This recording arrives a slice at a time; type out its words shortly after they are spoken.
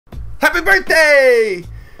Happy birthday!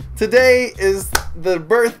 Today is the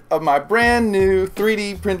birth of my brand new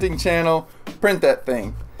 3D printing channel, Print That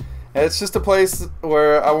Thing. And it's just a place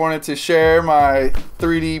where I wanted to share my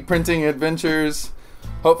 3D printing adventures,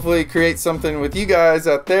 hopefully create something with you guys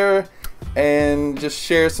out there, and just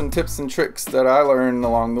share some tips and tricks that I learned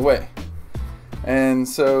along the way. And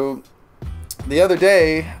so the other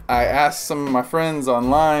day I asked some of my friends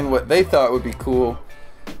online what they thought would be cool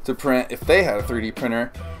to print if they had a 3D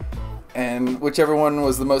printer, and whichever one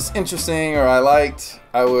was the most interesting or I liked,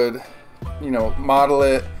 I would, model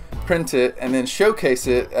it, print it, and then showcase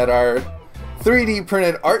it at our 3D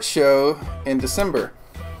printed art show in December,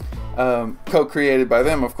 co-created by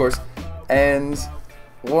them, of course. And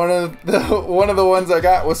one of the ones I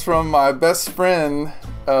got was from my best friend,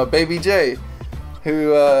 Baby J,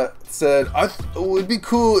 who said, it would be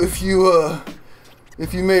cool if you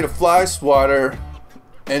made a fly swatter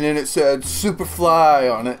and then it said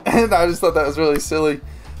Supafly on it. And I just thought that was really silly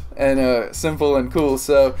and simple and cool.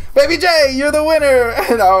 So, Baby J, you're the winner!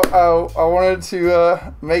 And I wanted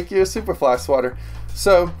to make you a Supafly swatter.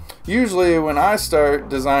 So, usually when I start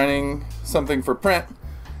designing something for print,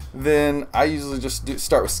 then I usually just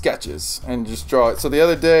start with sketches and just draw it. So the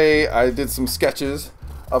other day I did some sketches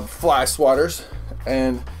of fly swatters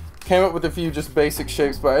and came up with a few just basic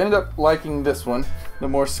shapes, but I ended up liking this one, the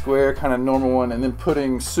more square kind of normal one, and then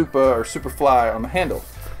putting Supafly on the handle.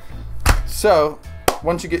 So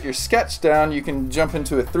once you get your sketch down, you can jump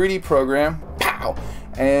into a 3D program, pow,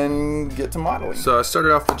 and get to modeling. So I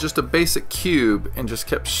started off with just a basic cube and just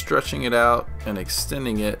kept stretching it out and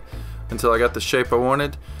extending it until I got the shape I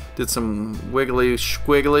wanted. Did some wiggly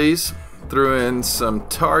squigglies, threw in some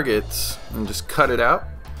targets and just cut it out.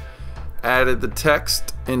 Added the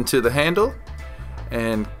text into the handle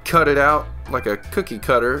and cut it out like a cookie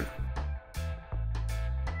cutter,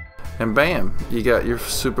 and bam, you got your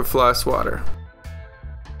Supafly swatter.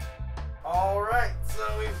 Alright, so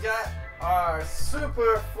we've got our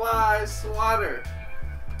Supafly swatter.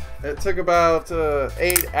 It took about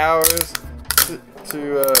 8 hours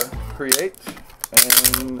to create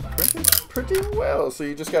and printed pretty well. So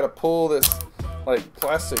you just got to pull this like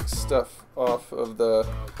plastic stuff off of the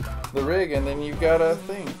rig, and then you've got a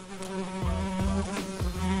thing.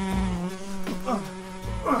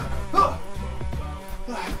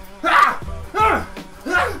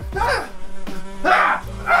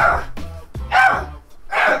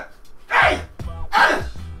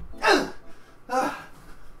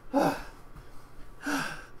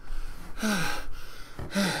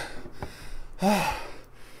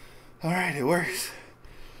 Alright, it works.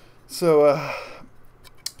 So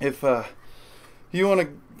if you want to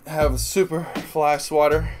have a Supafly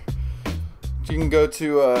swatter, you can go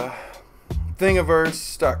to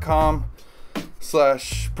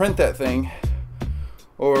thingiverse.com/printthatthing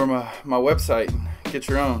or my website and get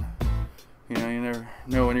your own. You never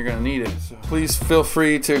know when you're going to need it. So please feel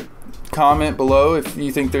free to comment below if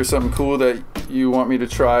you think there's something cool that you want me to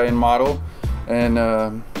try and model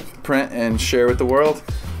and print and share with the world.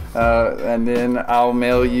 And then I'll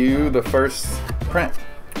mail you the first print.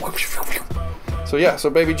 So yeah, so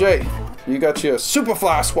Baby J, you got your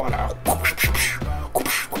Supafly swatter.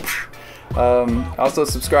 Also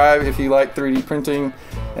subscribe if you like 3D printing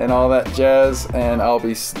and all that jazz, and I'll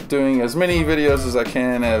be doing as many videos as I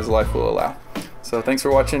can as life will allow. So thanks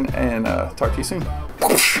for watching, and talk to you soon.